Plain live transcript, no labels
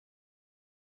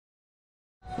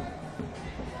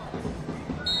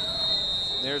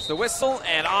There's the whistle,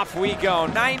 and off we go.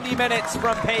 90 minutes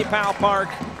from PayPal Park.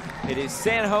 It is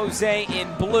San Jose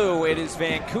in blue. It is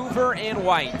Vancouver in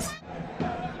white.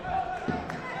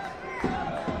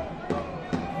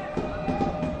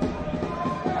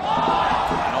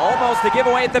 And almost a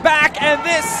giveaway at the back, and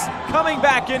this coming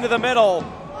back into the middle.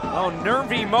 Oh,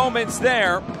 nervy moments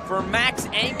there for Max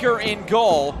Anchor in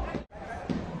goal.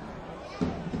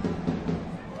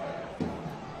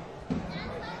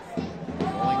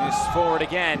 Rolling this forward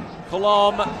again.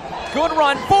 Colom, good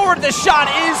run forward. The shot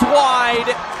is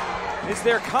wide. Is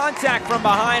there contact from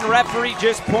behind? Referee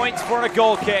just points for a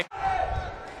goal kick.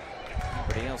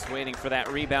 Everybody else waiting for that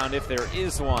rebound if there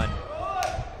is one.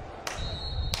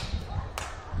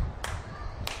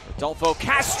 Rodolfo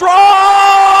Castro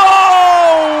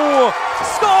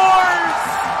scores!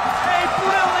 A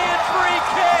brilliant free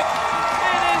kick.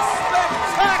 It is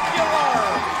spectacular.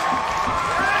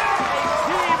 A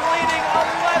team leading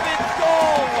 11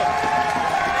 goal.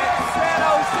 And San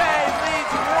Jose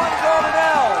leads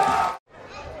 1-0.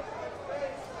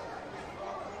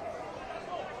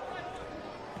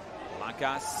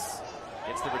 Blancas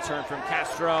gets the return from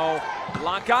Castro.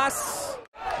 Blancas.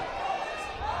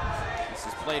 This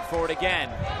is played forward again.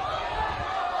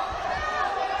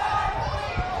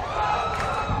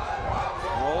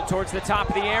 Roll towards the top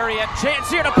of the area. Chance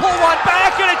here to pull one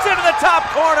back, and it's into the top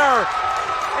corner.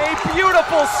 A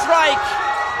beautiful strike.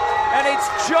 And it's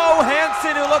Joe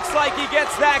Hanson who looks like he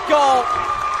gets that goal.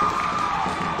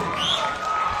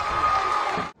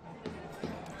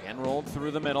 And rolled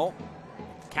through the middle.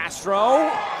 Castro.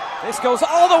 This goes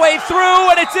all the way through,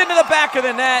 and it's into the back of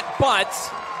the net, but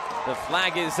the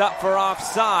flag is up for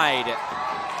offside.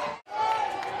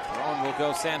 Thrown will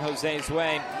go San Jose's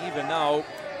way, even though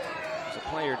there's a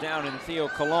player down in Theo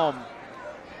Colom.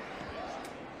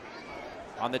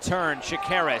 On the turn,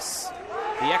 Chicaris.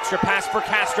 The extra pass for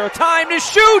Castro. Time to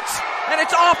shoot! And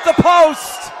it's off the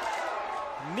post!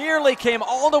 Nearly came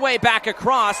all the way back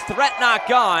across. Threat not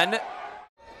gone.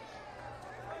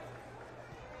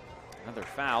 Another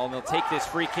foul, and they'll take this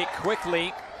free kick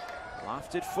quickly.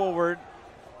 Lofted forward.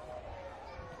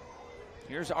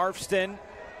 Here's Arfsten.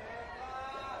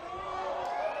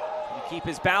 Can keep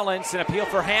his balance and appeal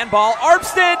for handball.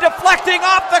 Arfsten deflecting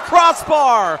off the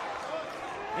crossbar.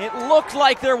 It looked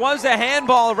like there was a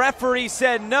handball. Referee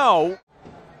said no.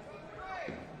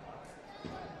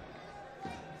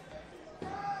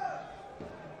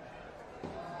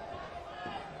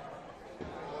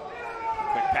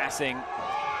 Quick passing.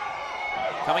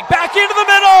 Coming back into the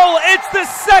middle. It's the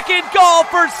second goal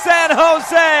for San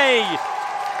Jose.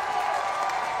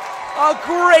 A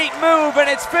great move, and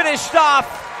it's finished off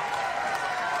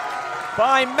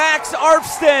by Max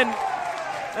Arfsten.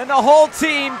 And the whole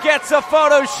team gets a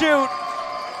photo shoot.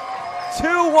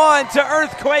 2-1 to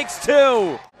Earthquakes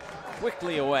 2.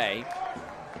 Quickly away.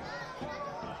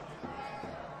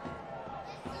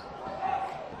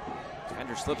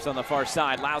 Defender slips on the far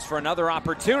side, allows for another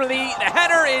opportunity. The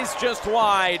header is just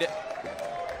wide.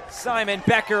 Simon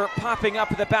Becker popping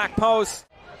up at the back post.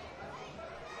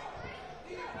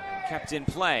 Kept in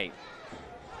play.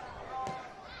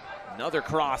 Another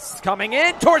cross coming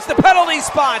in towards the penalty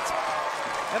spot.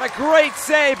 And a great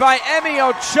save by Emi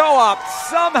Ochoa.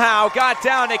 Somehow got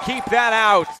down to keep that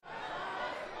out.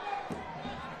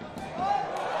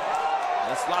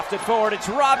 It's lofted forward. It's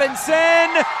Robinson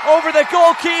over the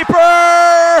goalkeeper.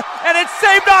 And it's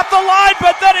saved off the line,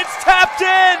 but then it's tapped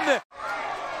in.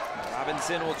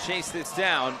 Robinson will chase this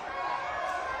down.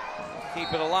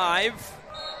 Keep it alive.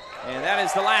 And that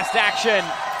is the last action.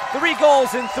 3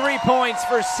 goals and 3 points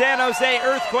for San Jose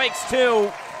Earthquakes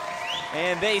 2.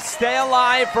 And they stay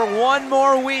alive for one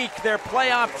more week. Their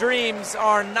playoff dreams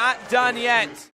are not done yet.